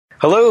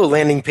Hello,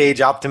 landing page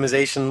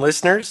optimization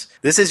listeners.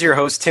 This is your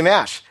host, Tim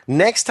Ash.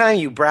 Next time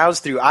you browse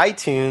through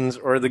iTunes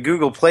or the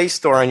Google Play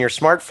Store on your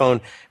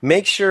smartphone,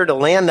 make sure to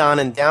land on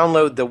and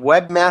download the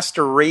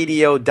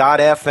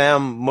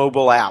webmasterradio.fm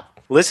mobile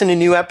app. Listen to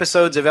new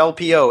episodes of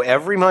LPO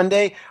every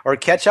Monday or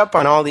catch up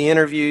on all the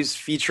interviews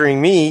featuring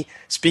me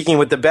speaking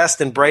with the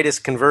best and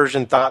brightest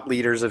conversion thought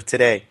leaders of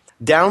today.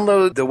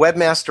 Download the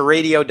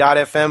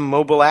webmasterradio.fm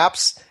mobile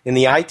apps in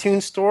the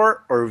iTunes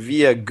Store or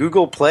via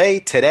Google Play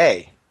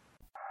today.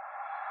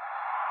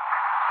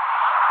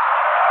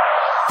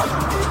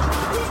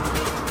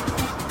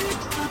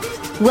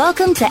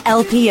 Welcome to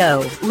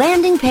LPO,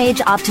 Landing Page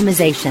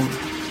Optimization.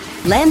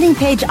 Landing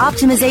Page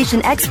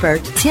Optimization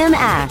expert Tim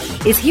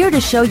Ash is here to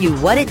show you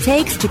what it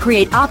takes to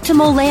create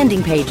optimal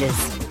landing pages.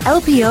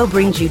 LPO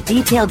brings you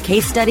detailed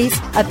case studies,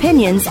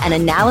 opinions, and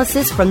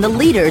analysis from the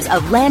leaders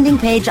of landing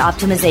page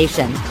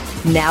optimization.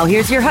 Now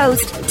here's your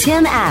host,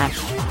 Tim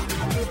Ash.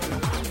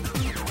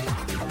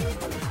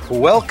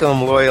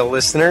 Welcome, loyal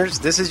listeners.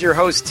 This is your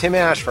host, Tim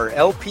Ash, for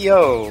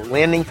LPO,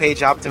 Landing Page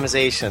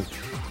Optimization.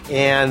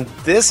 And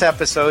this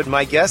episode,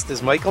 my guest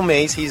is Michael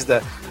Mays. He's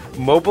the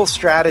mobile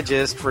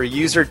strategist for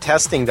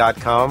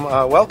usertesting.com.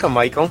 Welcome,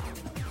 Michael.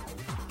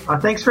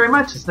 Thanks very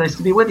much. It's nice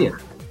to be with you.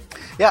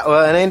 Yeah,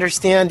 well, and I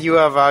understand you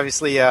have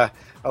obviously a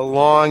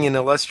long and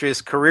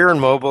illustrious career in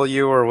mobile.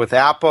 You were with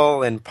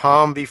Apple and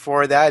Palm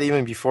before that,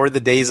 even before the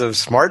days of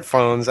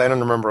smartphones. I don't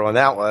remember when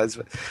that was,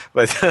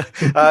 but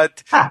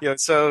how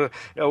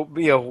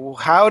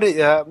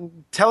did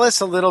tell us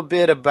a little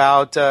bit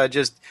about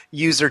just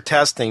user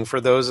testing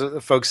for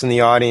those folks in the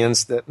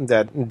audience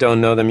that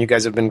don't know them. You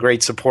guys have been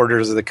great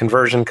supporters of the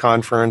Conversion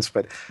Conference,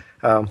 but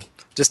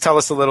just tell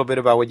us a little bit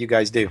about what you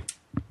guys do.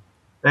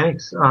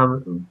 Thanks.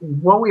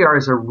 What we are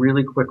is a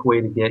really quick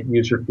way to get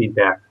user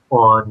feedback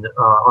on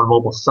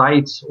mobile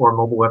sites or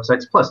mobile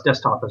websites, plus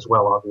desktop as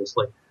well,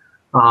 obviously.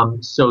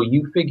 So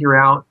you figure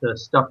out the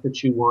stuff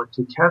that you want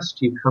to test.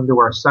 You come to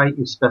our site.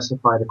 You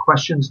specify the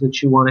questions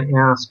that you want to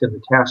ask and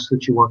the tasks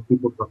that you want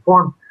people to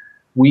perform.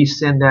 We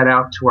send that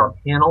out to our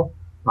panel.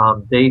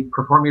 They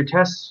perform your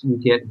tests. You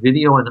get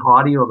video and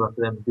audio of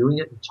them doing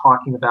it and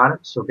talking about it.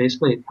 So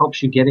basically, it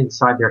helps you get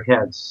inside their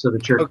heads so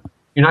that you're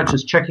not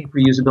just checking for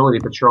usability,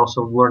 but you're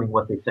also learning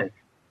what they think.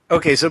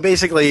 Okay, so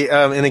basically,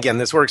 and again,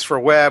 this works for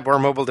web or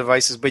mobile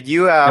devices, but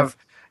you have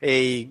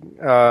a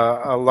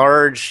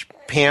large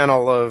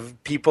panel of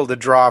people to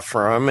draw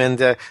from,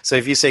 and so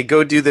if you say,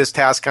 go do this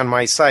task on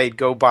my site,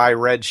 go buy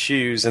red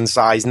shoes in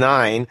size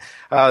 9,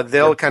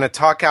 they'll kind of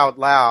talk out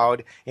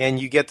loud,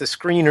 and you get the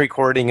screen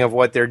recording of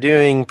what they're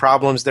doing,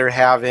 problems they're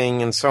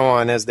having, and so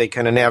on as they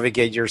kind of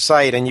navigate your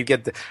site, and you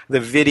get the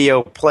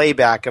video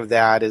playback of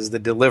that as the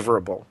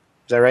deliverable.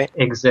 Is that right?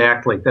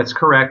 Exactly. That's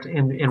correct.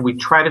 And we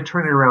try to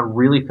turn it around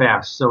really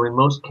fast. So in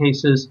most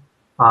cases,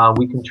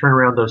 we can turn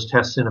around those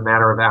tests in a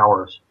matter of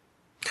hours.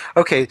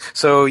 Okay.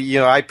 So,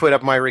 I put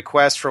up my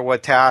request for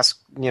what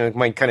task,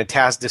 my kind of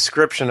task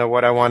description of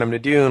what I want them to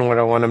do and what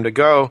I want them to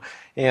go.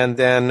 And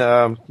then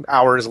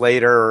hours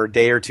later or a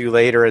day or two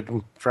later,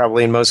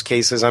 probably in most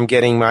cases, I'm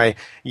getting my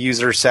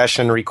user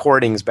session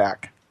recordings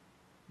back.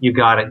 You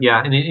got it,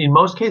 yeah. And in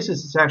most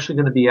cases, it's actually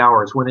going to be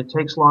hours. When it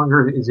takes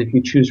longer is if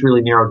you choose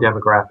really narrow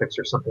demographics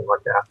or something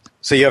like that.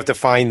 So you have to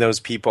find those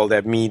people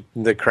that meet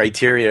the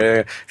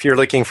criteria. If you're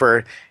looking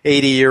for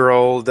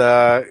 80-year-old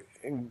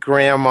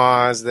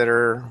grandmas that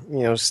are,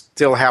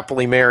 still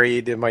happily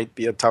married, it might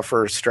be a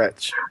tougher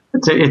stretch.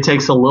 It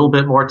takes a little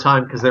bit more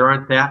time because there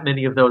aren't that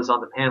many of those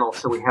on the panel,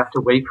 so we have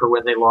to wait for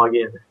when they log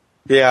in.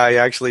 Yeah,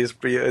 actually,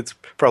 it's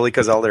probably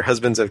because all their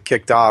husbands have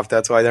kicked off.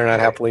 That's why they're not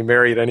happily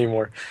married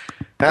anymore.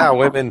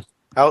 Women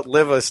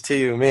outlive us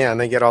too. Man,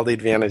 they get all the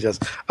advantages.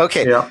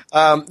 Okay, yeah.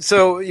 One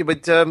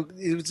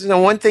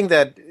thing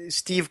that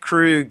Steve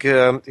Krug,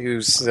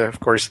 who's of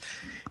course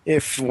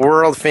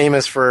world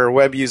famous for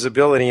web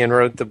usability and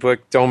wrote the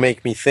book "Don't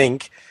Make Me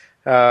Think,"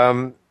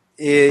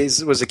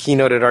 was a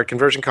keynote at our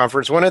Conversion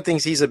Conference. One of the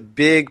things he's a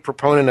big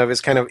proponent of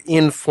is kind of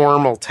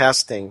informal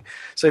testing.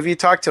 So if you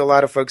talk to a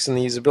lot of folks in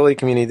the usability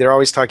community, they're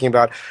always talking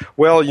about,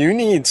 well, we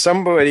need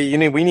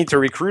to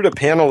recruit a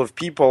panel of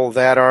people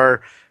that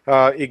are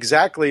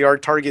exactly our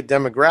target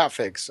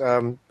demographics.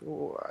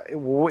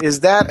 Is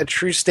that a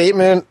true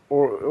statement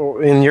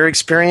or in your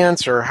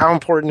experience, or how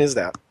important is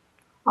that?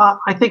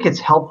 I think it's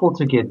helpful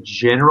to get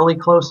generally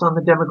close on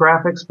the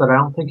demographics, but I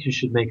don't think you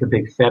should make a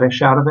big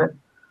fetish out of it.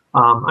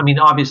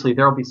 Obviously,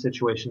 there will be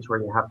situations where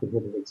you have to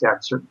hit an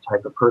exact certain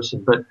type of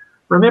person, but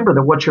remember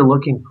that what you're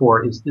looking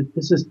for is that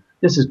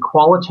this is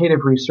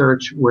qualitative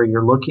research where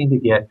you're looking to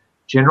get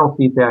general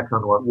feedback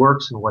on what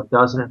works and what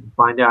doesn't, and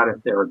find out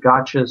if there are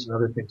gotchas and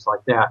other things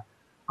like that.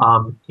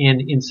 And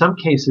in some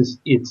cases,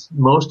 it's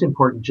most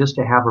important just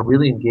to have a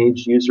really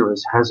engaged user who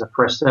has a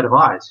fresh set of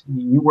eyes.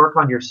 You work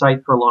on your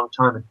site for a long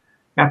time, and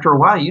after a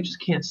while, you just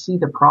can't see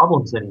the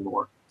problems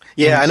anymore.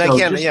 Yeah, and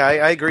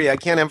I agree. I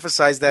can't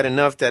emphasize that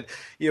enough that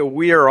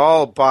we are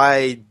all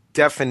by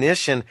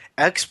definition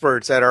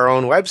experts at our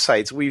own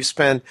websites. We've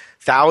spent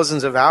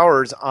thousands of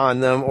hours on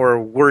them, or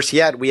worse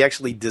yet, we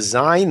actually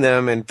designed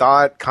them and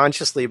thought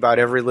consciously about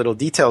every little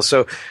detail.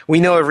 So we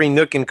know every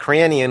nook and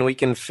cranny, and we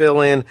can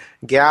fill in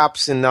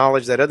gaps in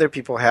knowledge that other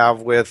people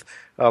have with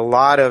a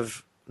lot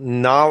of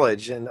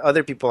knowledge, and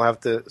other people have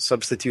to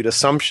substitute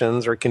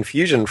assumptions or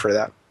confusion for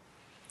that.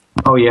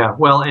 Oh yeah,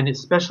 well, and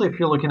especially if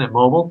you're looking at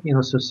mobile,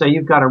 so say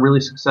you've got a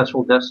really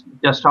successful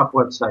desktop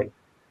website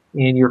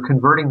and you're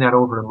converting that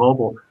over to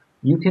mobile,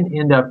 you can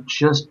end up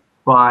just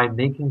by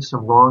making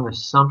some wrong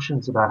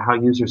assumptions about how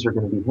users are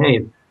going to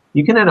behave.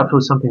 You can end up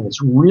with something that's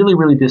really,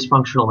 really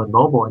dysfunctional in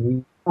mobile, and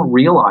you don't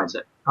realize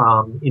it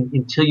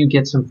until you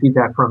get some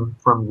feedback from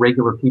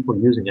regular people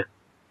using it.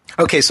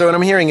 Okay, so what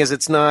I'm hearing is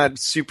it's not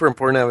super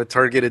important to have a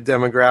targeted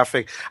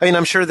demographic. I mean,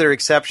 I'm sure there are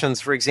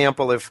exceptions. For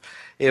example,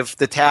 if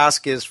the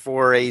task is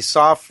for a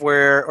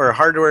software or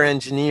hardware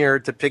engineer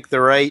to pick the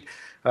right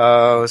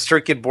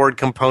circuit board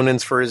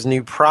components for his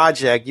new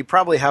project, you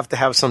probably have to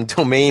have some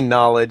domain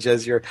knowledge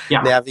as you're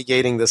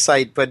navigating the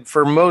site. But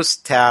for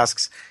most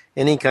tasks,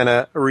 any kind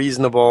of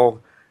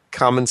reasonable,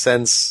 common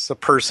sense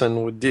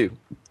person would do.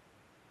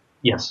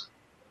 Yes.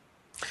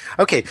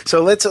 Okay,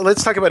 so let's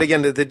talk about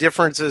again the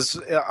differences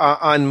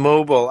on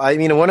mobile. I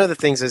mean, one of the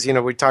things is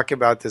we talk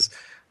about this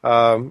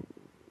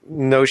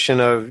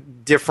notion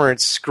of different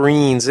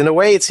screens. In a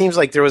way, it seems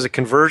like there was a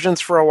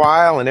convergence for a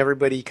while, and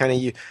everybody kind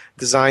of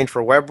designed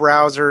for web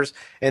browsers,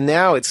 and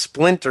now it's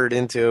splintered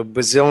into a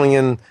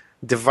bazillion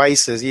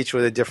devices, each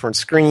with a different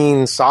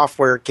screen,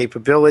 software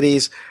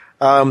capabilities.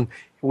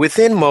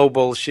 Within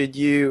mobile,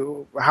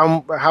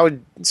 how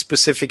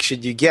specific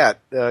should you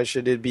get?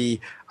 Should it be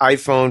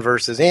iPhone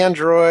versus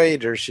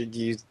Android, or should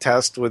you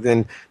test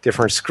within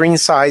different screen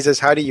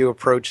sizes? How do you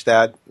approach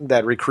that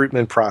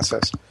recruitment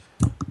process?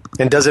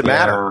 And does it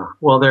matter?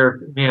 Well,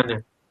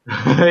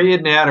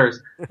 it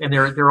matters, and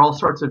there are all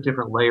sorts of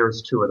different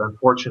layers to it,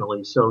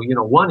 unfortunately. So,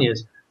 one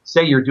is,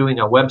 say you're doing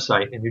a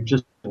website and you're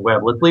just doing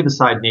web. Let's leave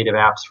aside native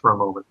apps for a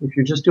moment. If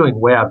you're just doing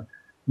web,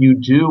 you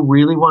do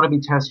really want to be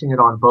testing it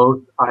on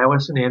both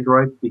iOS and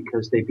Android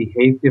because they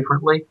behave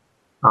differently.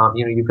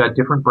 You've got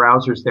different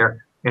browsers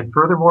there. And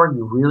furthermore,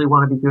 you really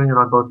want to be doing it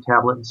on both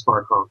tablet and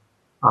smartphone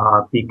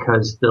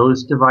because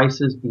those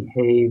devices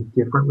behave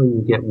differently.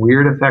 You get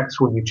weird effects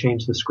when you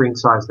change the screen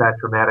size that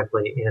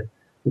dramatically. And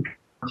if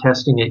you're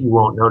testing it, you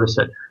won't notice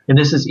it. And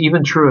this is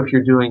even true if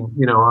you're doing,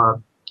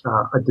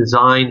 a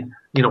design,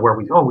 where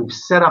we've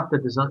set up the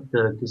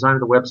design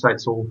of the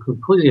website so it will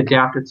completely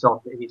adapt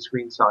itself to any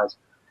screen size.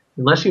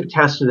 Unless you've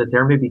tested it,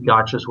 there may be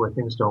gotchas where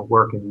things don't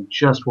work and you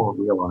just won't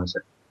realize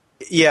it.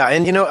 Yeah,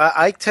 and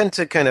I tend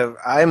to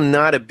I'm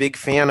not a big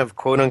fan of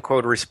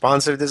quote-unquote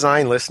responsive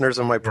design. Listeners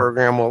of my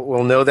program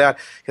will know that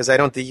because I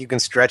don't think you can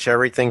stretch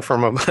everything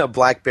from a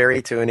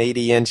BlackBerry to an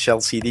 80-inch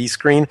LCD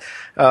screen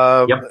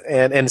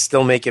and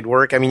still make it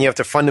work. I mean, you have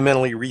to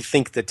fundamentally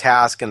rethink the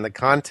task and the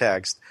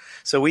context.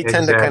 So we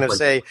tend to kind of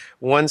say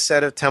one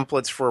set of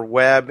templates for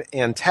web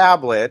and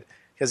tablet,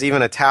 because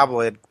even a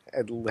tablet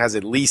has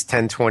at least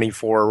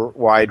 1024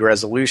 wide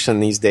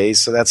resolution these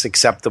days, so that's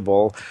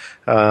acceptable.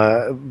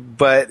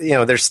 But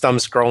there's thumb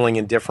scrolling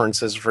and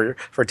differences for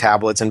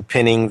tablets and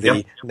pinning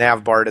the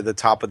nav bar to the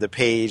top of the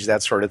page,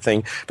 that sort of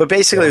thing. But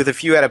basically, with a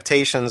few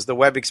adaptations, the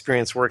web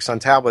experience works on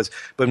tablets.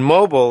 But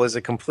mobile is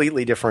a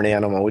completely different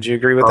animal. Would you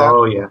agree with that?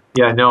 Oh yeah.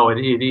 No, it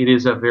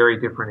is a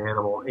very different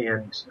animal,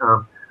 and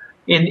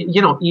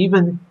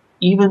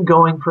even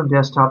going from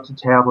desktop to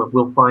tablet,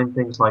 we'll find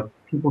things like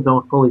people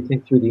don't fully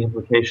think through the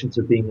implications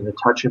of being in a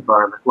touch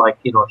environment. Like,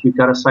 if you've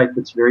got a site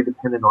that's very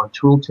dependent on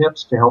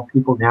tooltips to help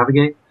people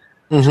navigate,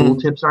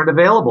 tooltips aren't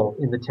available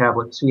in the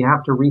tablet. So you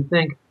have to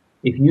rethink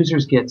if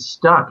users get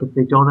stuck, if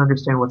they don't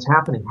understand what's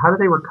happening, how do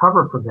they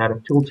recover from that if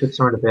tooltips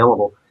aren't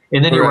available?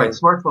 And then you're right,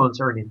 smartphones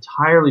are an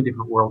entirely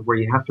different world where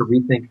you have to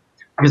rethink,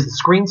 because the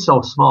screen's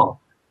so small.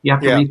 You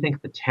have to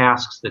rethink the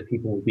tasks that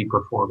people will be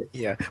performing.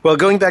 Yeah. Well,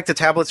 going back to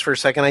tablets for a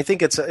second, I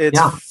think it's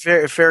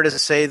fair to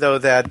say, though,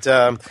 that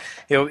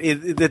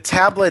the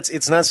tablets,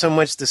 it's not so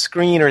much the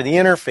screen or the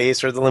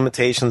interface or the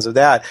limitations of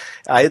that.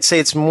 I'd say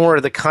it's more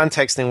the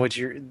context in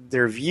which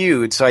they're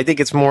viewed. So I think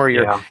it's more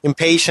your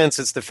impatience.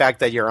 It's the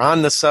fact that you're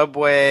on the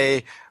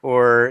subway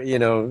or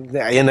in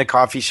a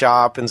coffee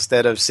shop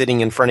instead of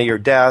sitting in front of your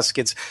desk.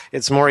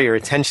 It's more your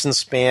attention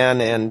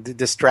span and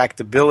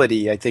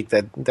distractibility. I think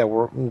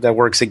that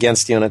works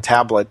against you in a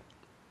tablet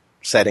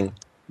setting.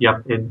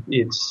 Yep,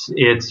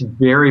 it's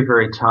very,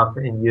 very tough,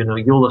 and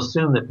you'll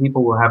assume that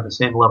people will have the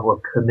same level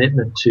of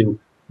commitment to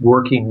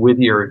working with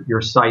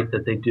your site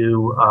that they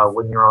do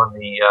when you're on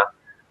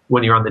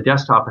the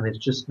desktop, and it's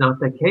just not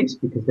the case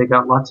because they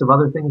got lots of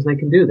other things they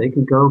can do. They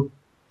could go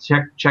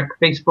check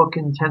Facebook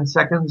in 10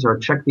 seconds or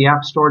check the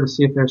App Store to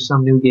see if there's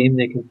some new game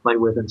they can play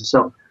with, and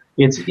so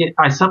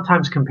I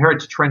sometimes compare it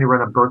to trying to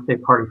run a birthday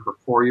party for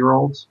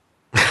 4-year-olds,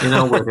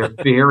 where they're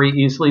very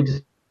easily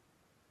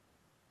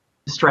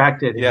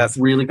distracted. Yes,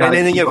 and really got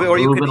to keep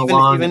moving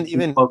along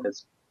and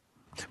focus.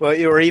 Well,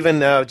 or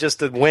even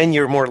just when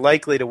you're more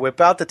likely to whip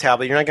out the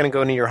tablet, you're not going to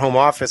go into your home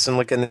office and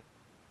look in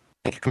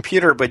a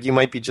computer, but you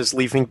might be just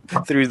leafing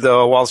through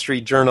the Wall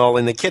Street Journal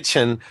in the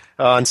kitchen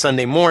on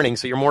Sunday morning.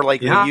 So you're more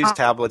likely to use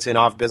tablets in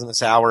off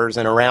business hours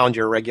and around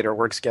your regular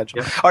work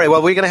schedule. All right,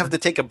 well, we're going to have to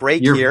take a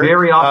break here. You're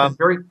very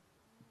often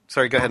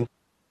Sorry, go ahead.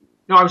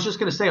 No, I was just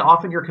going to say,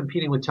 often you're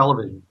competing with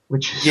television,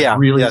 which is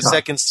really tough.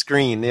 Second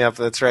screen. Yeah,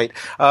 that's right.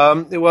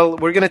 Well,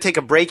 we're going to take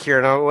a break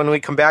here. And when we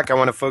come back, I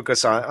want to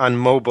focus on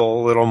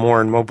mobile a little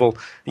more and mobile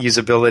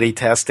usability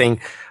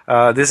testing.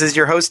 This is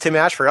your host, Tim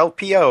Ash, for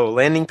LPO,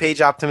 Landing Page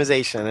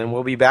Optimization. And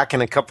we'll be back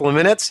in a couple of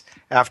minutes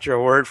after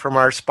a word from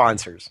our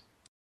sponsors.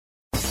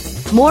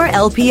 More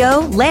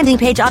LPO, Landing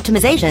Page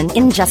Optimization,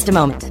 in just a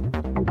moment.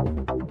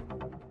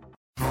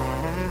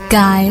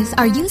 Guys,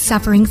 are you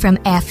suffering from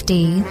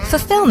FD,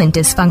 fulfillment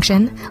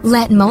dysfunction?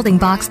 Let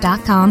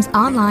MoldingBox.com's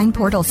online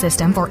portal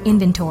system for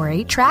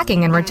inventory,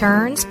 tracking, and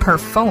returns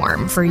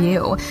perform for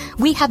you.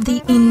 We have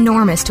the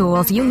enormous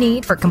tools you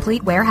need for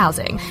complete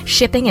warehousing,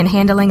 shipping, and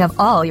handling of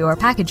all your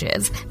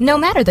packages, no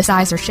matter the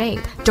size or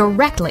shape,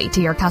 directly to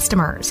your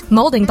customers.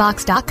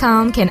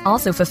 MoldingBox.com can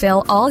also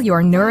fulfill all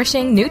your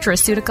nourishing,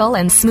 nutraceutical,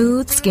 and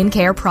smooth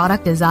skincare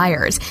product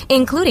desires,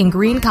 including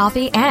green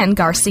coffee and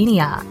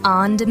Garcinia,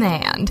 on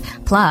demand.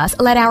 Plus,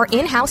 let our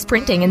in-house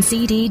printing and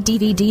CD,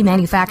 DVD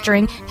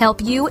manufacturing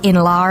help you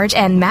enlarge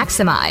and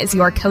maximize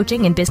your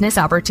coaching and business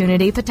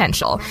opportunity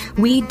potential.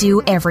 We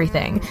do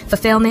everything: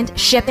 fulfillment,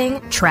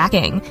 shipping,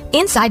 tracking,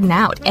 inside and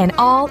out, and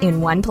all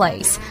in one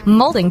place.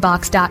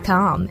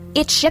 MoldingBox.com.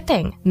 It's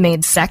shipping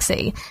made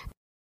sexy.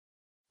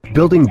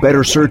 Building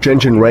better search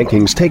engine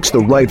rankings takes the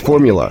right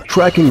formula.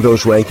 Tracking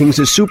those rankings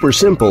is super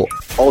simple.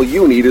 All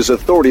you need is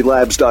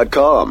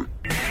AuthorityLabs.com.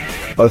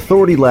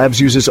 Authority Labs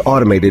uses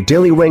automated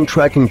daily rank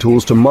tracking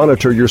tools to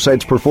monitor your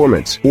site's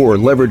performance, or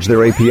leverage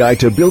their API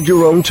to build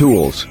your own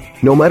tools.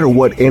 No matter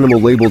what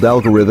animal-labeled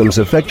algorithms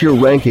affect your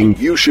ranking,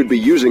 you should be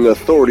using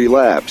Authority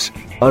Labs.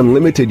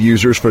 Unlimited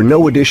users for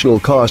no additional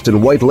cost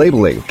and white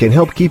labeling can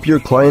help keep your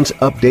clients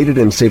updated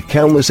and save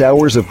countless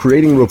hours of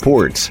creating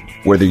reports.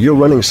 Whether you're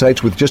running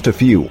sites with just a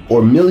few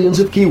or millions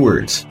of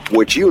keywords,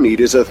 what you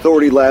need is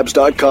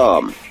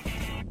AuthorityLabs.com.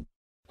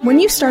 When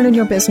you started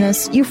your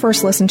business, you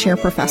first listened to your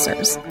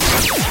professors.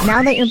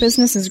 Now that your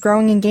business is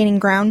growing and gaining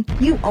ground,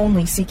 you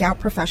only seek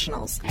out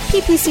professionals.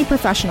 PPC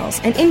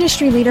Professionals, an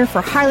industry leader for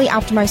highly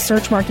optimized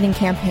search marketing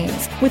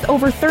campaigns with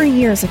over 30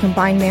 years of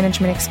combined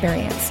management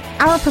experience.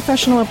 Our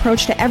professional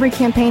approach to every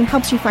campaign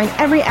helps you find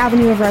every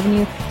avenue of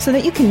revenue so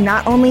that you can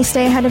not only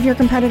stay ahead of your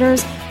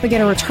competitors, but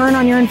get a return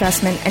on your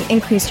investment and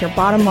increase your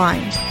bottom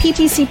line.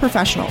 PPC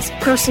Professionals,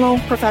 personal,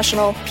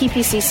 professional,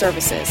 PPC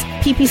services.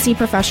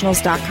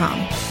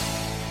 PPCprofessionals.com.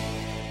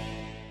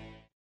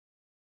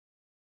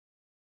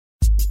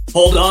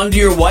 Hold on to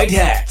your white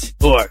hat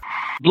or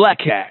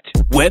black hat.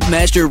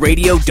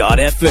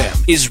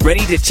 Webmasterradio.fm is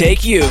ready to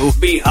take you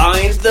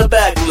behind the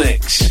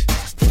backlinks.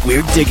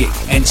 We're digging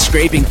and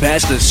scraping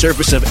past the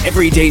surface of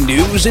everyday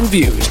news and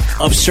views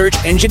of search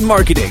engine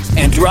marketing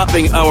and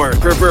dropping our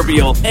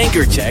proverbial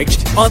anchor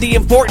text on the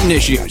important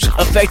issues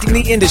affecting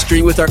the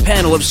industry with our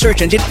panel of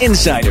search engine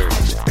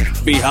insiders.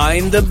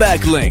 Behind the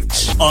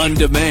backlinks, on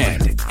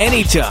demand,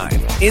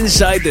 anytime,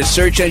 inside the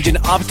Search Engine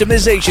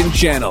Optimization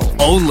channel,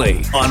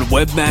 only on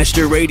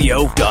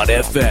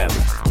webmasterradio.fm.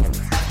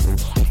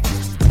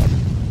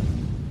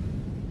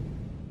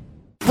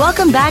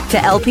 Welcome back to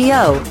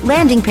LPO,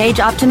 Landing Page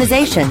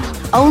Optimization,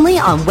 only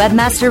on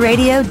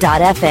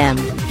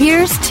webmasterradio.fm.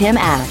 Here's Tim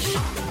Ash.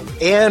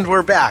 And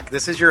we're back.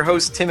 This is your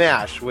host, Tim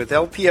Ash, with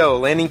LPO,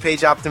 Landing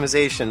Page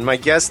Optimization. My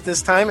guest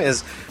this time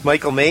is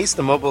Michael Mace,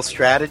 the mobile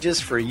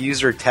strategist for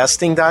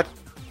usertesting.com.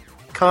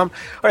 All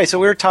right, so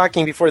we were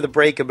talking before the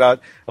break about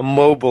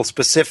mobile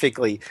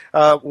specifically.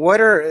 What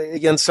are,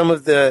 again, some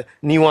of the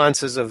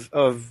nuances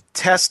of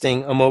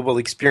testing a mobile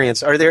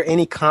experience? Are there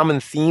any common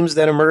themes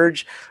that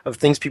emerge of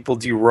things people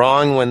do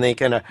wrong when they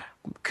kind of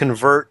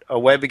convert a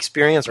web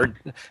experience or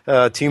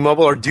to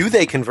mobile, or do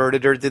they convert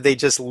it, or did they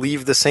just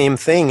leave the same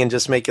thing and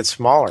just make it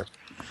smaller?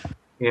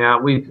 Yeah,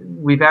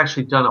 we've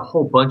actually done a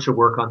whole bunch of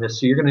work on this,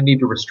 so you're going to need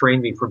to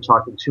restrain me from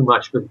talking too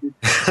much. But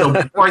so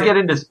before I get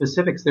into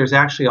specifics, there's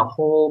actually a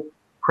whole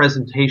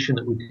presentation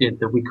that we did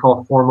that we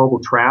call 4 Mobile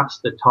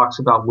Traps that talks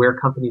about where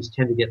companies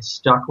tend to get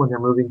stuck when they're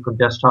moving from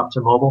desktop to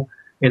mobile.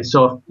 And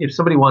so if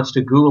somebody wants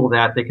to Google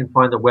that, they can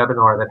find the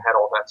webinar that had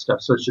all that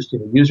stuff. So it's just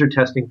user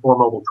testing 4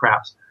 Mobile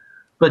Traps.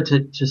 But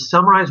to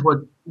summarize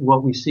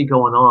what we see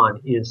going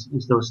on is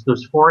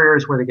those 4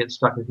 areas where they get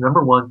stuck is,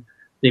 number one,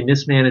 they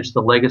mismanage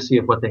the legacy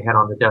of what they had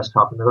on the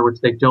desktop. In other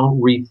words, they don't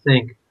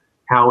rethink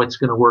how it's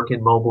going to work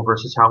in mobile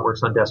versus how it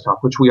works on desktop,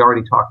 which we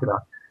already talked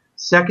about.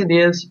 Second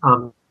is,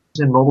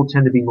 in mobile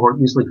tend to be more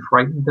easily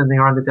frightened than they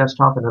are on the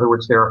desktop. In other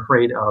words, they're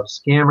afraid of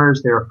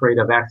scammers. They're afraid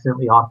of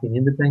accidentally opting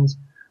into things.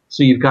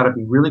 So you've got to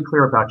be really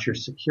clear about your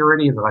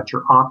security and about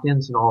your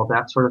opt-ins and all of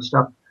that sort of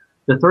stuff.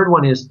 The third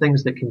one is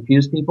things that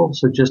confuse people.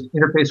 So just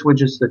interface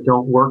widgets that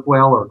don't work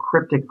well or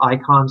cryptic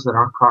icons that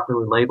aren't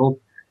properly labeled.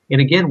 And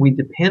again, we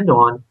depend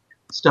on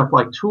stuff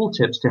like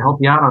tooltips to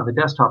help you out on the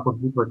desktop when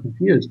people are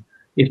confused.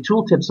 If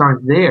tooltips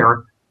aren't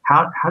there,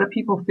 how do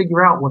people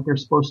figure out what they're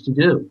supposed to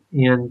do?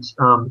 And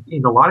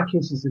in a lot of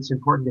cases, it's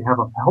important to have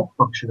a help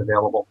function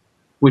available,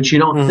 which you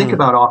don't think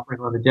about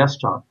offering on the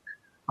desktop.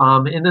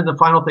 And then the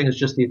final thing is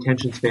just the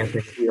attention span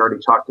thing that we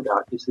already talked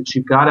about, is that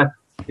you've got to,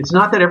 it's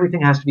not that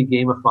everything has to be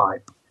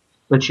gamified,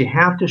 but you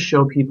have to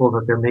show people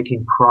that they're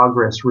making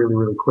progress really,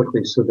 really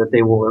quickly so that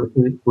they will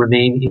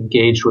remain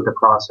engaged with the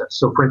process.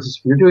 So for instance,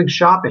 if you're doing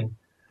shopping,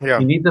 you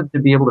need them to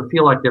be able to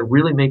feel like they're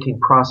really making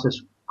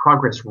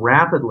progress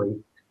rapidly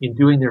in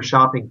doing their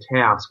shopping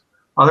task.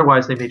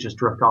 Otherwise, they may just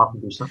drift off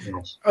and do something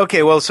else.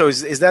 Okay, well, so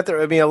is that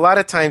I mean, a lot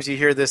of times you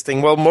hear this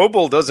thing, well,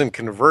 mobile doesn't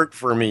convert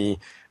for me.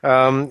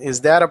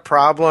 Is that a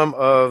problem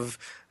of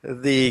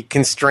the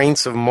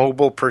constraints of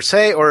mobile per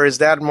se, or is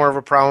that more of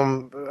a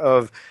problem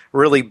of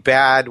really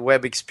bad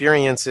web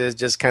experiences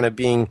just kind of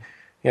being,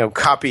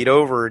 copied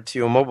over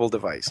to a mobile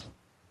device?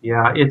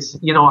 Yeah, it's,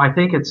 I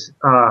think it's,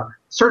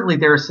 certainly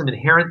there are some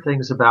inherent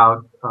things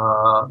about,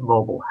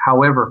 mobile.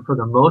 However, for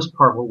the most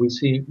part, what we're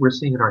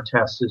seeing in our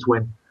tests is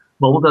when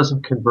mobile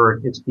doesn't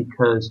convert, it's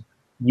because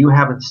you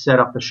haven't set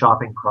up the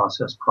shopping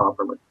process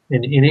properly.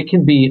 And it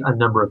can be a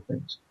number of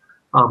things.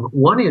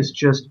 One is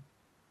just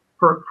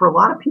for a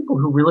lot of people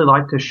who really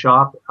like to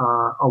shop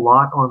a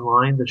lot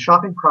online, the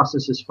shopping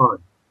process is fun.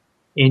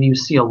 And you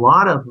see a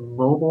lot of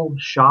mobile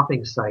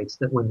shopping sites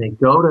that when they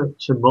go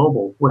to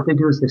mobile, what they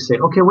do is they say,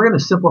 okay, we're going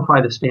to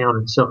simplify this down.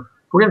 And so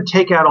we're going to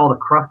take out all the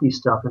crufty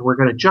stuff and we're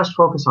going to just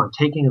focus on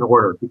taking an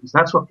order because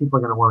that's what people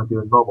are going to want to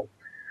do in mobile.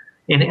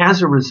 And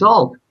as a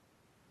result,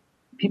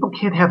 people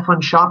can't have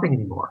fun shopping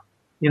anymore.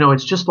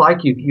 It's just like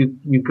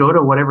you go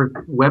to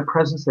whatever web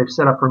presence they've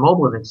set up for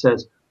mobile and it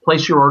says,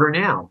 place your order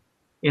now.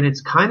 And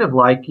it's kind of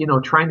like,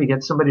 trying to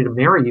get somebody to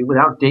marry you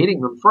without dating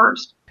them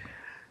first.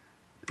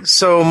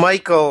 So,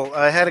 Michael,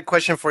 I had a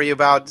question for you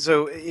about,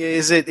 so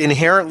is it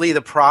inherently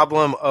the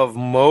problem of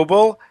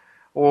mobile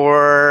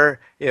or,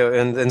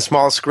 and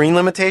small screen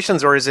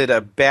limitations, or is it a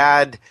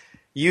bad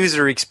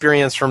user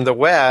experience from the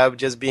web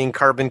just being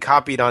carbon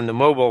copied onto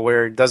mobile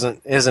where it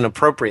isn't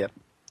appropriate?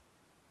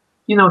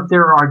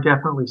 There are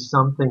definitely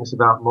some things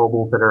about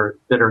mobile that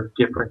are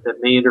different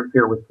that may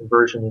interfere with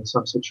conversion in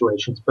some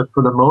situations. But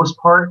for the most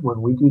part,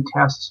 when we do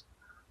tests,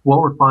 what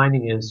we're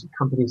finding is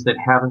companies that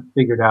haven't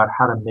figured out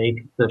how to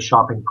make the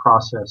shopping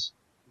process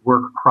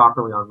work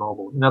properly on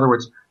mobile. In other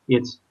words,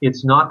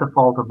 it's not the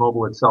fault of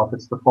mobile itself.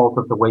 It's the fault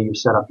of the way you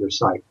set up your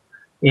site.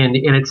 And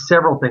it's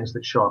several things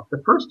that show up.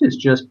 The first is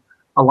just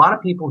a lot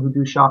of people who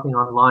do shopping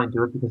online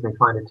do it because they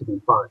find it to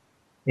be fun.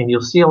 And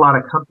you'll see a lot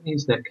of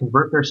companies that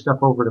convert their stuff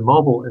over to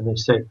mobile and they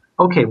say,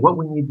 okay, what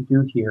we need to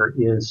do here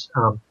is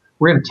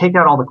we're going to take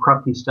out all the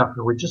crufty stuff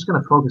and we're just going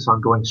to focus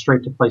on going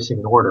straight to placing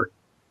an order.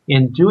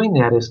 And doing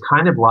that is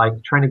kind of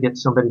like trying to get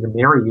somebody to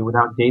marry you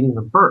without dating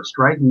them first,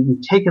 right?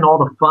 You've taken all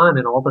the fun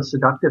and all the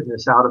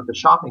seductiveness out of the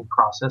shopping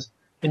process,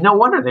 and no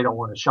wonder they don't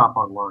want to shop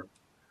online.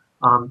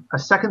 A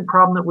second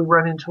problem that we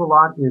run into a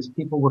lot is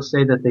people will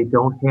say that they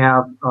don't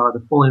have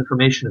the full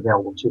information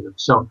available to them.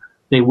 So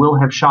they will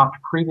have shopped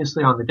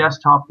previously on the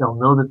desktop. They'll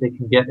know that they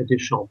can get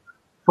additional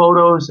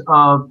photos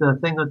of the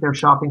thing that they're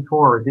shopping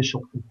for or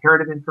additional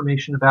comparative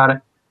information about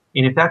it.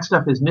 And if that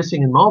stuff is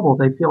missing in mobile,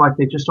 they feel like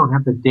they just don't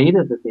have the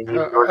data that they need.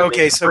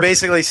 Okay, so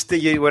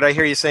basically what I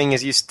hear you saying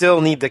is you still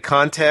need the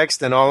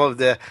context and all of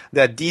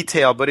that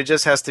detail, but it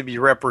just has to be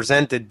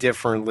represented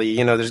differently.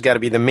 There's got to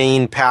be the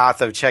main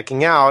path of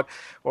checking out,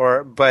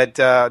 but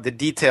the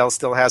detail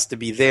still has to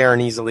be there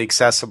and easily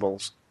accessible.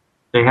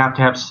 They have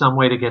to have some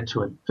way to get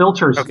to it.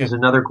 Filters is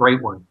another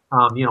great one.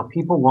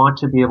 People want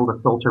to be able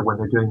to filter when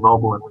they're doing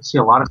mobile, and we see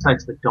a lot of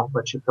sites that don't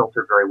let you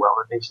filter very well.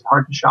 It makes it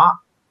hard to shop.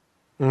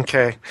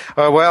 Okay.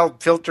 Well,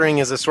 filtering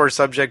is a sore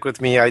subject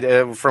with me.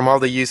 From all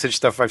the usage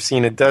stuff I've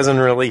seen, it doesn't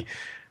really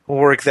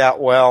work that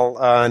well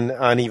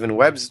on even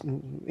web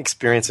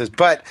experiences.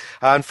 But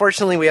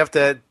unfortunately, we have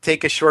to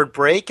take a short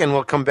break, and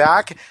we'll come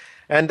back.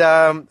 And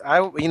I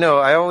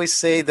always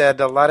say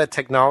that a lot of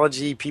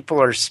technology people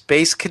are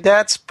space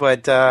cadets,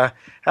 but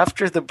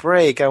after the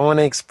break, I want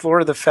to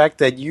explore the fact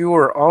that you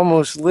are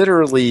almost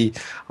literally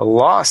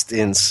lost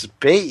in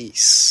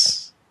space.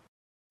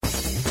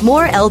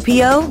 More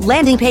LPO,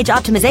 landing page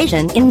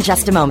optimization, in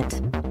just a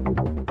moment.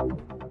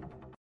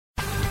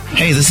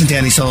 Hey, this is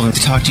Danny Sullivan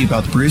to talk to you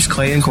about Bruce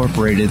Clay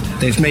Incorporated.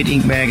 They've made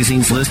Inc.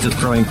 Magazine's list of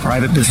growing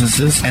private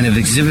businesses and have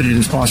exhibited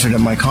and sponsored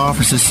at my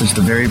conferences since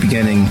the very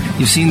beginning.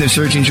 You've seen their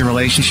search engine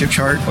relationship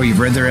chart, or you've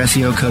read their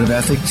SEO code of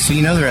ethics, so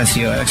you know they're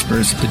SEO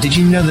experts. But did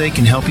you know they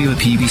can help you with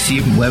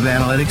PPC, web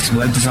analytics,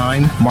 web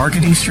design,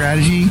 marketing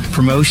strategy,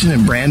 promotion,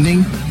 and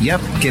branding?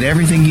 Yep, get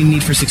everything you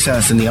need for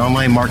success in the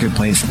online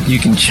marketplace. You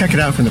can check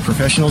it out from the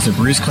professionals at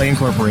Bruce Clay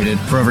Incorporated.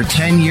 For over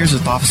 10 years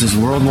with offices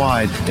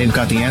worldwide, they've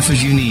got the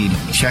answers you need.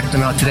 Check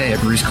them out today at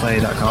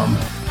bruceclay.com.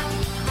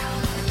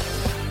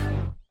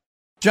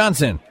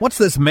 Johnson, what's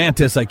this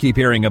Mantis I keep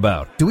hearing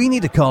about? Do we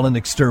need to call an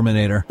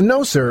exterminator?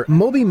 No, sir.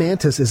 Moby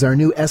Mantis is our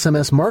new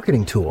SMS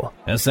marketing tool.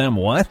 SM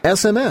what?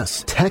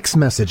 SMS, text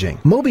messaging.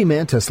 Moby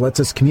Mantis lets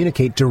us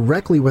communicate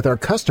directly with our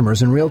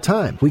customers in real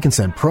time. We can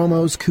send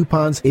promos,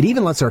 coupons. It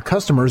even lets our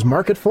customers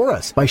market for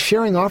us by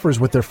sharing offers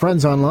with their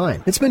friends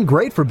online. It's been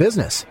great for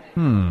business.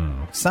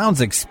 Sounds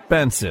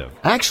expensive.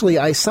 Actually,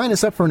 I signed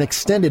us up for an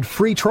extended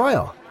free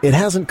trial. It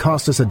hasn't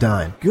cost us a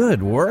dime.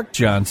 Good work,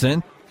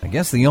 Johnson. I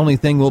guess the only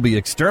thing we'll be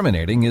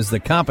exterminating is the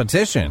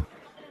competition.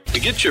 To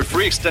get your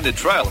free extended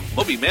trial of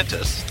Moby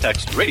Mantis,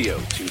 text radio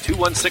to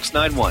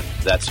 21691.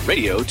 That's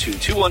radio to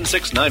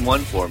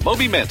 21691 for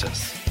Moby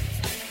Mantis.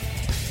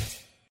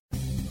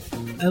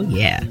 Oh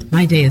yeah,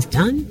 my day is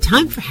done.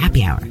 Time for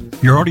happy hour.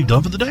 You're already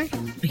done for the day?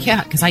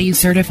 Yeah, because I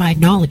use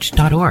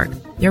CertifiedKnowledge.org.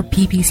 Their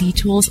PPC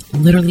tools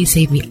literally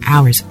save me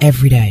hours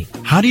every day.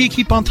 How do you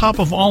keep on top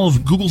of all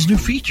of Google's new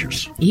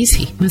features?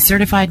 Easy. With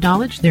Certified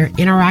Knowledge, their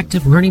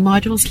interactive learning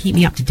modules keep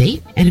me up to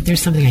date. And if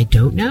there's something I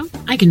don't know,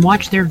 I can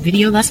watch their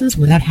video lessons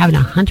without having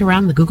to hunt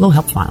around the Google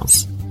Help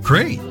files.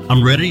 Great.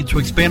 I'm ready to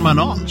expand my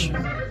knowledge.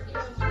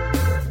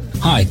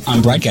 Hi,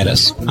 I'm Brett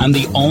Geddes. I'm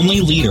the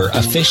only leader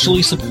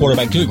officially supported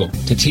by Google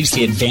to teach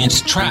the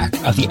advanced track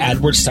of the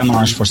AdWords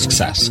Seminars for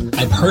Success.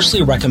 I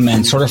personally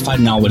recommend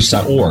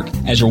CertifiedKnowledge.org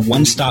as your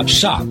one-stop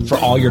shop for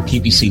all your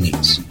PPC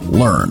needs.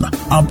 Learn,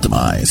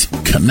 optimize,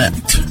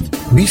 connect.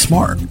 Be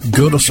smart.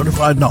 Go to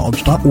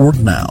CertifiedKnowledge.org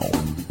now.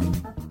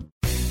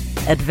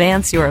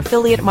 Advance your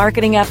affiliate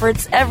marketing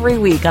efforts every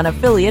week on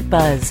Affiliate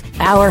Buzz.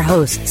 Our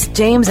hosts,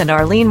 James and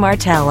Arlene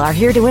Martell, are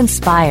here to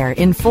inspire,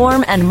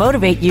 inform, and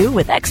motivate you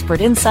with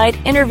expert insight,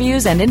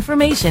 interviews, and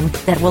information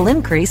that will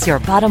increase your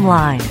bottom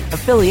line.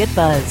 Affiliate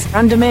Buzz,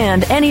 on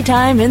demand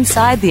anytime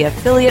inside the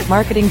Affiliate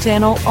Marketing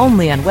Channel,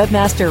 only on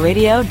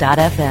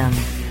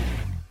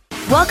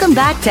WebmasterRadio.fm. Welcome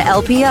back to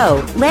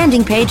LPO,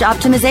 Landing Page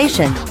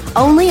Optimization,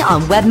 only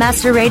on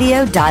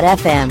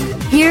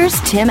WebmasterRadio.fm.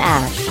 Here's Tim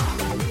Ash.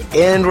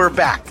 And we're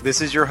back.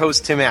 This is your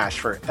host, Tim Ash,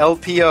 for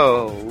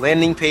LPO,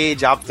 Landing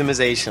Page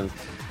Optimization.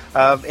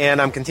 And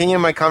I'm continuing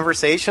my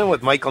conversation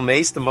with Michael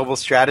Mace, the mobile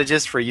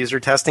strategist for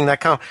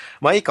UserTesting.com.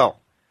 Michael,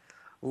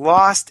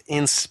 Lost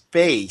in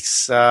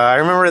Space. I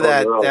remember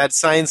that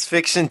science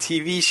fiction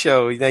TV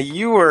show. Now,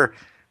 you were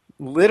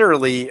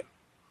literally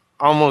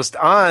almost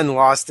on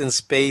Lost in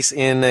Space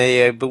in,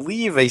 I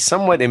believe, a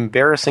somewhat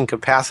embarrassing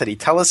capacity.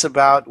 Tell us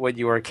about what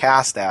you were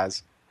cast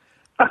as.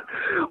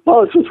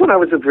 Well, this was when I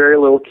was a very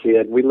little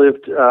kid. We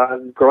lived,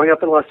 growing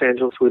up in Los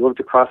Angeles, we lived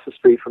across the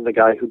street from the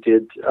guy who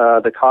did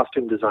the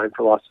costume design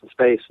for Lost in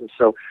Space. And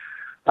so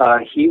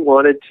he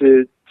wanted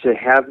to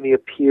have me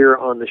appear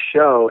on the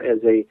show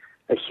as a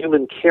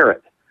human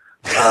carrot,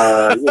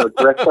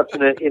 dressed up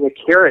in a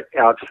carrot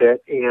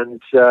outfit.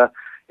 And so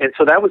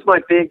that was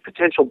my big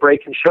potential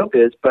break in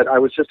showbiz. But I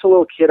was just a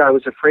little kid. I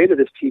was afraid of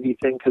this TV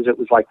thing because it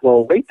was like,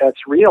 well, wait,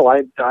 that's real.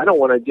 I don't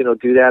want to,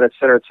 do that, et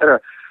cetera, et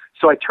cetera.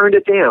 So I turned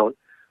it down.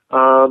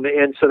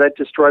 And so that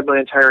destroyed my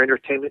entire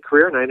entertainment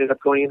career, and I ended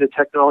up going into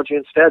technology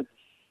instead.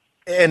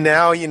 And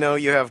now,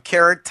 you have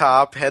Carrot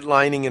Top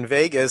headlining in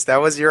Vegas.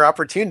 That was your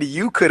opportunity.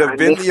 You could have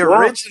been the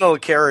original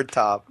Carrot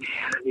Top.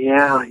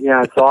 Yeah,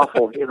 it's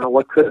awful.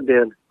 What could have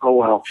been? Oh,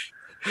 well.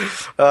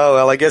 Oh,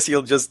 well, I guess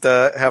you'll just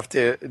have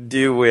to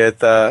do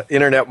with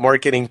Internet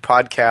Marketing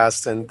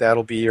Podcast, and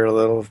that'll be your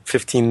little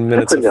 15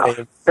 minutes of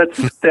fame. That's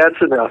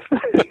enough.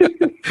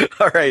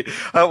 All right.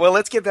 Well,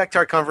 let's get back to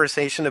our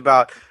conversation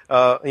about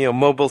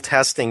mobile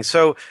testing.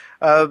 So,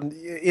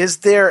 is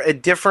there a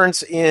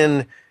difference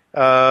in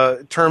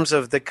terms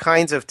of the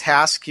kinds of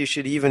tasks you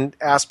should even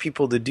ask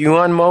people to do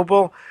on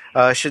mobile?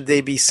 Should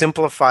they be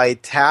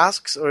simplified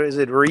tasks, or is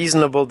it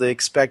reasonable to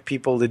expect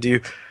people to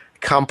do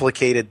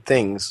complicated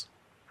things?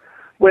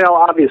 Well,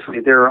 obviously,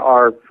 there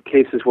are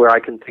cases where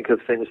I can think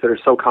of things that are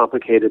so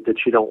complicated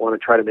that you don't want to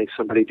try to make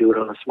somebody do it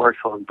on a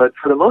smartphone. But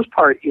for the most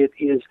part, it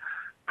is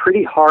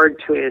pretty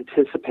hard to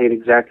anticipate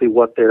exactly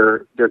what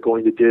they're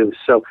going to do.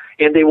 So,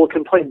 and they will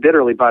complain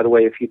bitterly, by the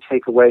way, if you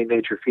take away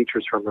major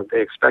features from them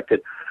they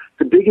expected.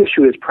 The big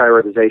issue is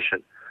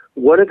prioritization.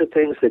 What are the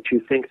things that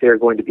you think they're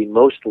going to be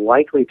most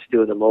likely to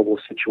do in the mobile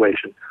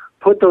situation?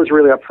 Put those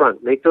really up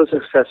front. Make those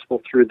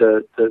accessible through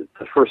the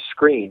first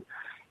screen.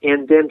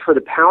 And then for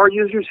the power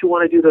users who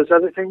want to do those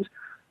other things,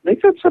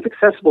 make that stuff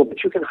accessible,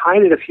 but you can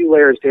hide it a few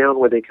layers down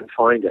where they can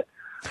find it.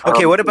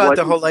 Okay, what about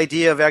the whole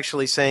idea of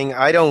actually saying,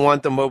 I don't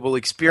want the mobile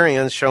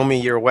experience, show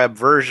me your web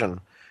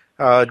version?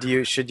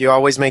 Should you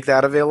always make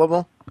that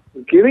available?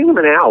 Giving them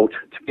an out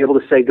to be able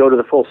to say go to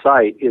the full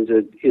site is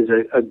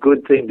a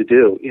good thing to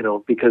do,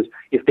 because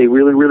if they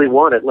really, really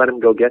want it, let them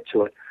go get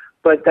to it.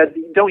 But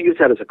don't use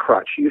that as a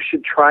crutch. You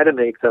should try to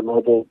make the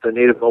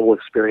native mobile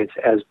experience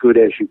as good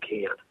as you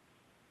can.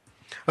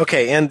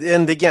 Okay,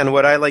 and again,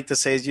 what I like to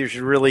say is you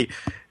should really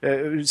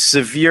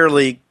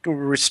severely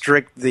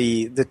restrict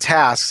the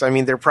tasks. I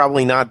mean, they're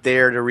probably not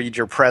there to read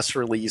your press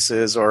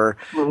releases or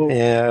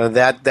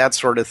that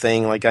sort of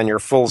thing, like on your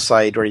full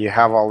site where you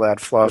have all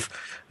that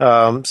fluff.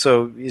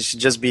 So it should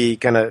just be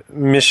kind of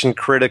mission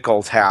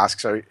critical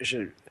tasks. Or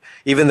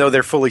even though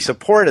they're fully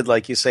supported,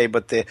 like you say,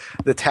 but the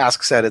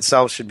task set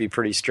itself should be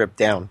pretty stripped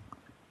down.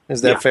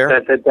 Is that fair?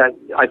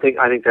 I think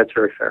that's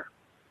very fair.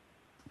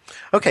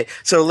 Okay,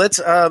 so let's.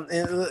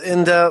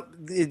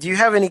 Do you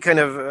have any kind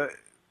of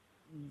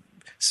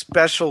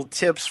special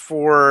tips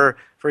for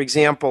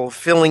example,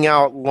 filling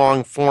out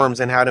long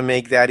forms and how to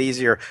make that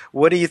easier?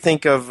 What do you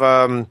think of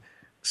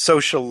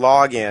social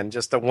login?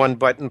 Just a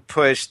one-button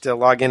push to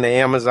log into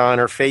Amazon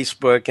or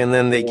Facebook, and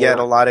then they get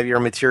a lot of your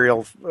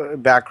material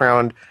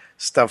background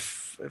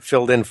stuff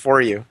filled in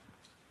for you.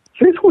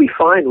 Here's what we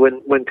find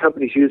when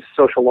companies use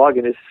social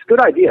login. It's a good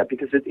idea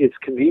because it's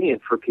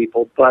convenient for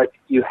people, but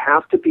you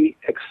have to be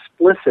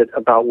explicit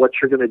about what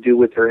you're going to do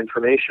with their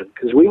information.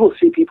 Because we will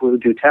see people who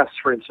do tests,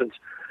 for instance,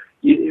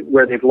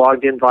 where they've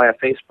logged in via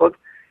Facebook,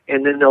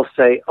 and then they'll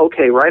say,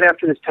 okay, right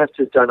after this test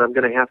is done, I'm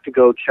going to have to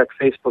go check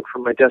Facebook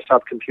from my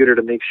desktop computer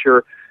to make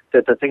sure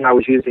that the thing I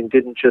was using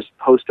didn't just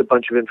post a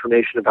bunch of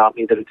information about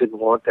me that it didn't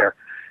want there.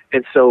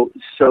 And so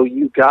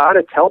you got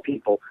to tell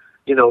people,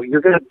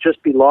 you're going to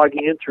just be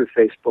logging in through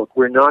Facebook.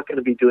 We're not going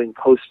to be doing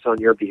posts on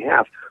your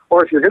behalf.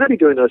 Or if you're going to be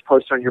doing those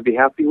posts on your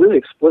behalf, be really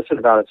explicit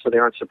about it so they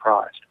aren't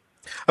surprised.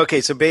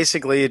 Okay, so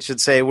basically it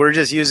should say, we're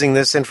just using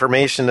this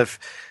information to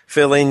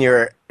fill in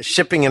your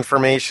shipping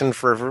information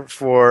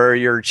for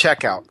your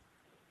checkout.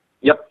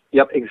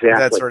 Yep, exactly.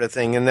 That sort of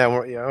thing. And then,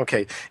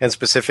 okay, and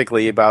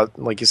specifically about,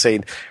 like you say,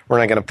 we're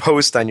not going to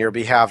post on your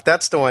behalf.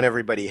 That's the one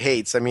everybody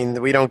hates. I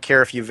mean, we don't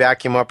care if you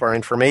vacuum up our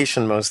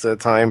information most of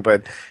the time,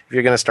 but if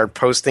you're going to start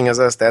posting as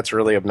us, that's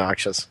really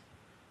obnoxious.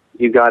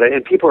 You got it.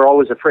 And people are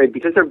always afraid,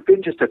 because there have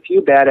been just a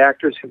few bad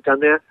actors who've done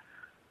that.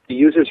 The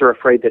users are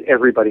afraid that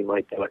everybody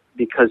might do it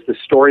because the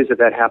stories of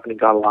that happening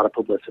got a lot of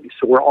publicity.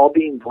 So we're all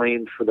being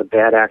blamed for the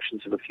bad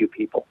actions of a few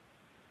people.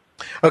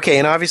 Okay,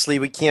 and obviously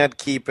we can't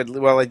keep it.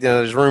 Well,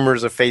 there's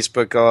rumors of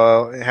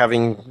Facebook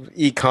having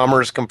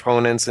e-commerce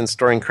components and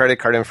storing credit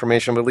card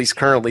information, but at least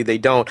currently they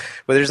don't.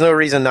 But there's no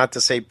reason not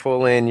to say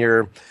pull in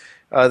your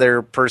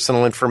other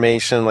personal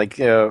information, like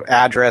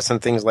address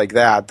and things like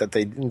that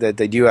they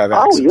do have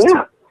access to. Oh,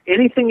 yeah.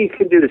 Anything you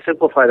can do to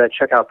simplify that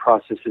checkout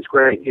process is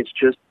great. It's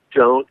just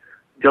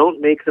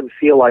don't make them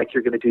feel like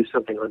you're going to do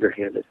something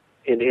underhanded.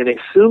 And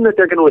assume that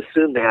they're going to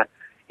assume that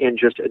and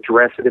just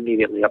address it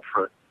immediately up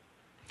front.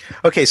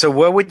 Okay, so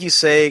what would you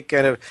say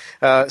kind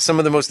of some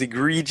of the most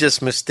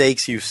egregious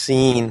mistakes you've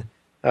seen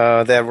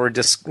that were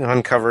just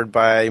uncovered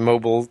by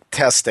mobile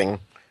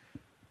testing?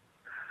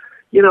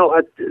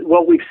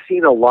 What we've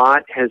seen a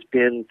lot has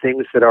been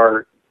things that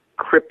are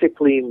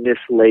cryptically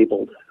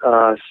mislabeled.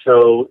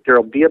 So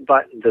there'll be a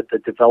button that the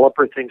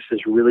developer thinks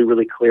is really,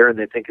 really clear and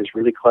they think is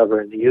really clever,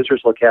 and the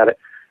users look at it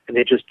and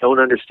they just don't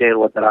understand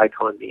what that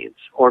icon means.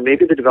 Or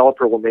maybe the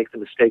developer will make the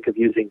mistake of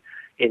using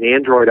an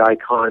Android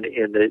icon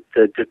and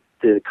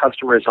the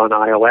customer is on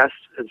iOS,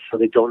 and so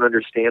they don't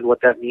understand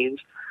what that means.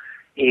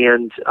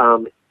 And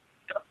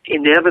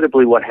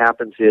inevitably what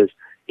happens is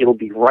it'll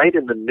be right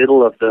in the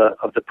middle of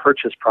the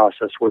purchase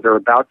process where they're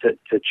about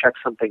to check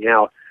something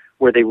out,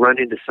 where they run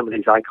into some of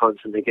these icons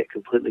and they get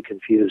completely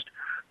confused.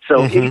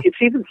 So it's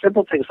even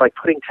simple things like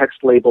putting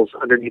text labels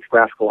underneath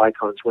graphical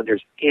icons when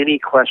there's any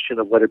question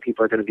of whether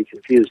people are going to be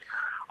confused.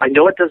 I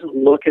know it doesn't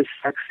look as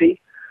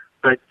sexy,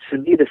 but to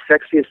me the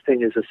sexiest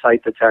thing is a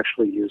site that's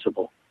actually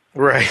usable.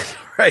 Right.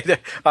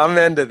 I'm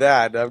into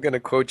that. I'm going to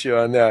quote you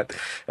on that.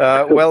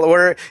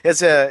 Or it's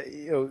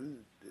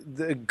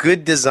the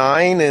good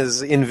design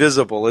is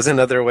invisible is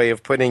another way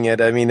of putting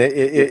it. I mean,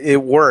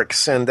 it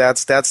works, and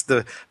that's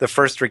the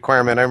first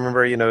requirement. I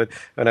remember,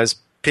 when I was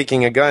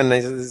picking a gun,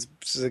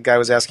 the guy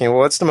was asking, well,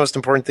 what's the most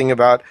important thing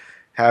about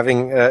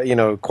having,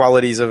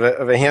 qualities of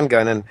a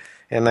handgun?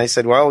 And I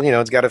said, well,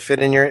 it's got to fit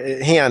in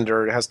your hand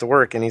or it has to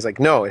work. And he's like,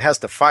 no, it has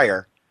to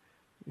fire.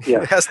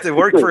 Yeah. It has to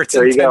work for its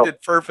intended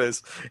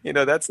purpose.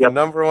 That's the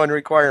number one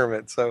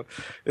requirement. So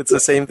it's the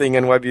same thing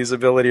in web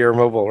usability or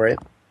mobile, right?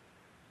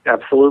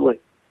 Absolutely.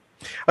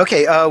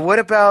 Okay. What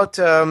about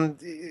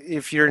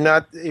if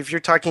you're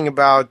talking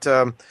about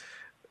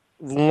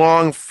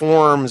long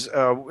forms?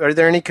 Are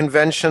there any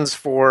conventions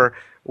for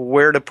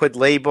where to put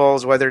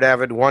labels, whether to have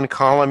it one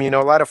column? A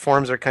lot of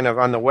forms are kind of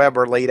on the web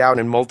are laid out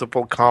in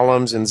multiple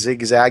columns and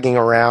zigzagging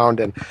around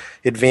and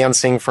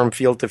advancing from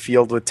field to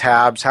field with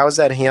tabs. How is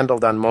that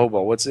handled on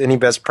mobile? What's any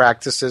best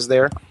practices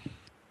there?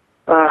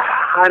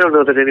 I don't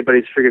know that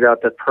anybody's figured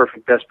out the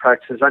perfect best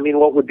practices. I mean,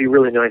 what would be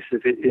really nice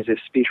is if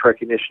speech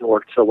recognition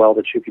worked so well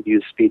that you could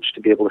use speech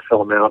to be able to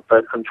fill them out.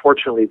 But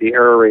unfortunately, the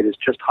error rate is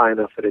just high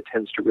enough that it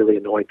tends to really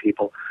annoy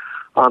people.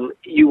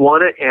 You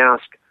want to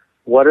ask,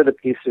 what are the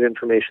pieces of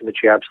information that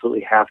you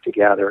absolutely have to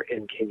gather,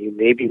 and can you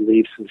maybe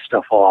leave some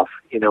stuff off?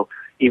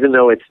 Even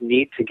though it's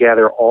neat to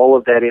gather all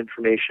of that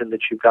information that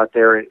you've got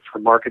there for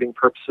marketing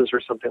purposes or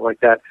something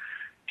like that,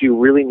 do you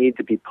really need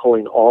to be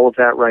pulling all of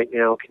that right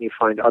now? Can you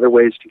find other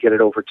ways to get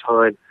it over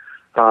time?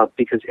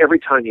 Because every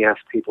time you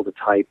ask people to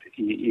type,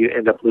 you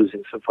end up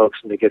losing some folks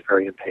and they get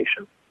very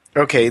impatient.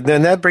 Okay,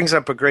 then that brings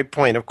up a great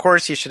point. Of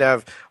course, you should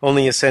have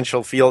only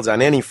essential fields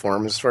on any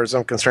form, as far as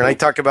I'm concerned. I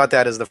talk about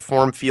that as the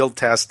form field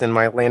test in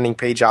my landing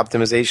page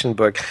optimization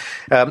book.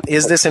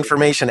 Is this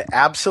information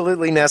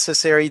absolutely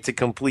necessary to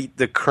complete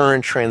the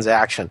current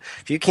transaction?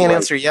 If you can't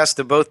answer yes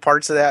to both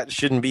parts of that, it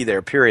shouldn't be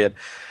there, period.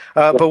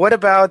 But what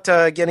about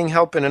getting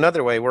help in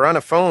another way? We're on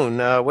a phone.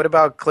 What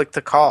about click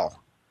to call?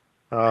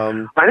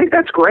 I think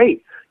that's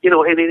great.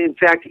 And in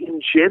fact, in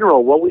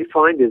general, what we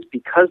find is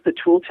because the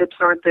tooltips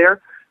aren't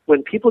there,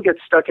 when people get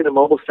stuck in a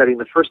mobile setting,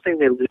 the first thing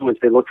they do is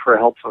they look for a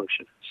help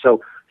function. So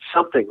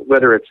something,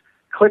 whether it's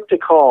click to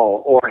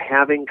call or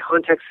having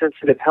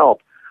context-sensitive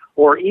help,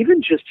 or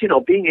even just,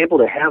 being able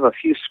to have a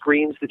few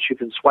screens that you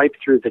can swipe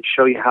through that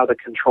show you how the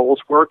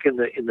controls work in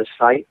the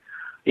site,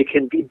 it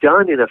can be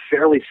done in a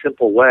fairly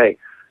simple way.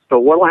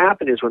 But what will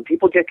happen is when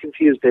people get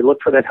confused, they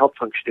look for that help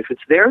function. If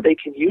it's there, they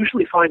can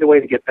usually find a way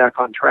to get back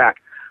on track.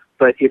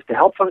 But if the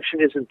help function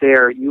isn't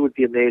there, you would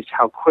be amazed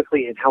how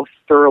quickly and how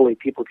thoroughly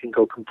people can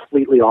go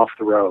completely off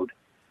the road.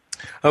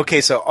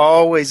 Okay, so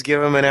always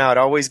give them an out.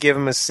 Always give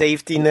them a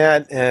safety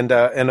net and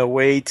a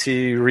way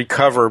to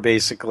recover,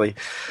 basically.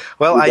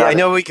 Well, I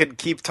know we could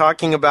keep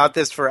talking about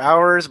this for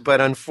hours, but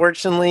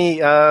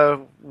unfortunately,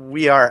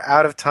 we are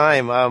out of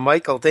time.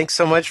 Michael, thanks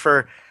so much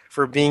for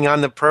being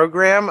on the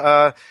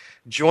program.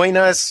 Join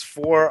us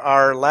for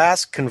our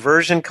last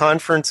conversion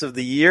conference of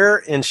the year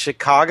in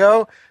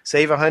Chicago.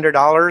 Save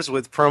 $100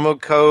 with promo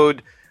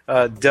code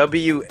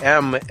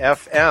WMFM,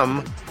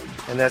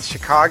 and that's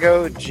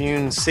Chicago,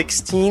 June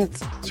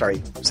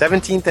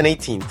 17th and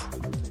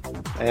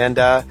 18th.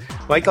 And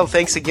Michael,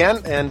 thanks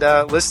again. And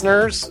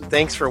listeners,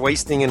 thanks for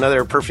wasting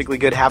another perfectly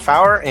good half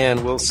hour,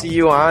 and we'll see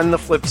you on the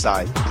flip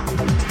side.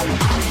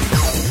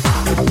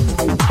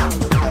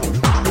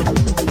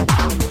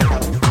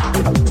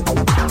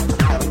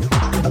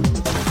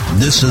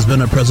 This has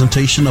been a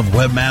presentation of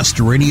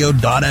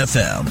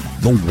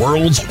WebmasterRadio.fm, the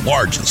world's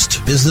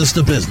largest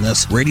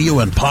business-to-business radio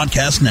and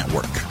podcast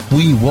network.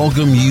 We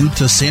welcome you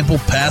to sample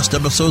past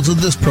episodes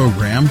of this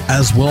program,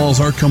 as well as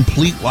our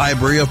complete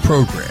library of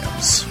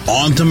programs,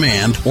 on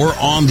demand or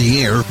on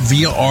the air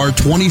via our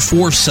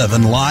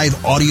 24/7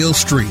 live audio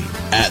stream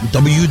at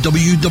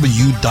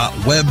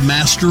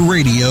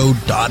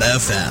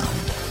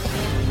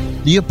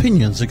www.webmasterradio.fm. The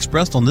opinions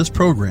expressed on this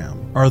program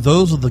are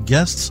those of the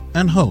guests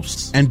and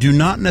hosts and do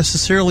not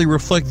necessarily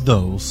reflect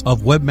those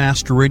of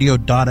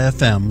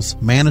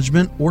WebmasterRadio.fm's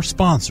management or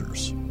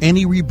sponsors.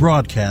 Any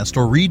rebroadcast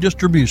or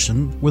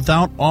redistribution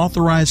without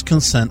authorized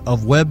consent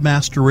of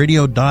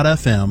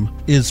WebmasterRadio.fm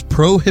is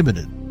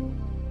prohibited.